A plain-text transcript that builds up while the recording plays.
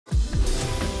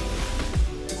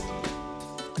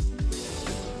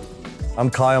I'm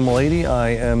Kyle Malady. I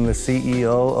am the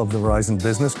CEO of the Verizon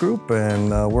Business Group,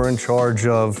 and we're in charge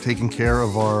of taking care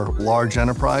of our large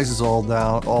enterprises all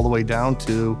the way down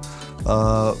to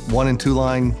 1 and 2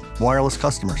 line wireless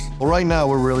customers. Well, right now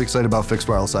we're really excited about fixed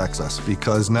wireless access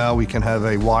because now we can have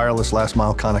a wireless last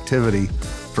mile connectivity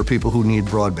for people who need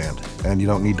broadband, and you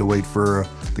don't need to wait for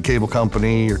the cable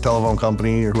company or telephone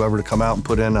company or whoever to come out and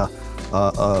put in a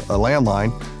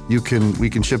landline. We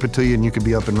can ship it to you and you can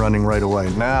be up and running right away.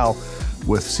 Now,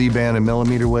 with C-band and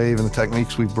millimeter wave and the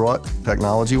techniques we've brought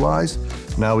technology-wise,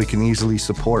 now we can easily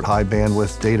support high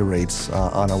bandwidth data rates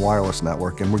on a wireless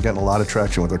network, and we're getting a lot of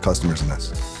traction with our customers in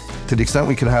this. To the extent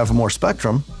we can have more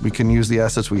spectrum, we can use the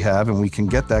assets we have and we can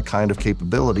get that kind of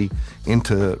capability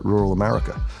into rural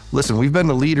America. Listen, we've been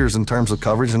the leaders in terms of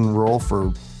coverage in rural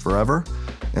for forever,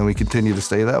 and we continue to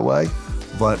stay that way.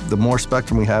 But the more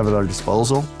spectrum we have at our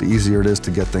disposal, the easier it is to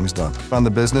get things done. On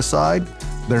the business side,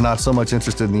 they're not so much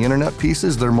interested in the internet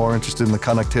pieces, they're more interested in the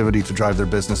connectivity to drive their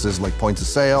businesses like points of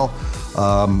sale,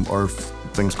 or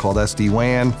things called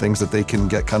SD-WAN, things that they can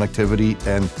get connectivity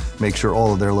and make sure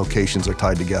all of their locations are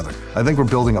tied together. I think we're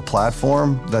building a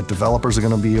platform that developers are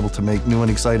going to be able to make new and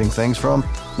exciting things from,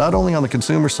 not only on the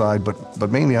consumer side,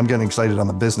 but mainly I'm getting excited on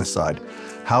the business side.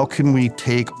 How can we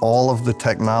take all of the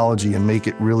technology and make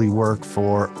it really work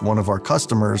for one of our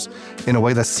customers in a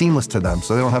way that's seamless to them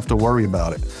so they don't have to worry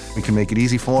about it? We can make it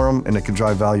easy for them and it can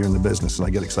drive value in the business, and I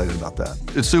get excited about that.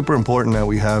 It's super important that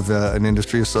we have an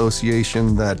industry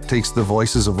association that takes the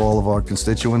voices of all of our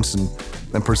constituents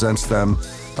and presents them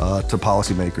to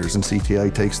policymakers, and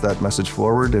CTIA takes that message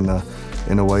forward in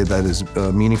a way that is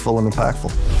meaningful and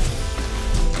impactful.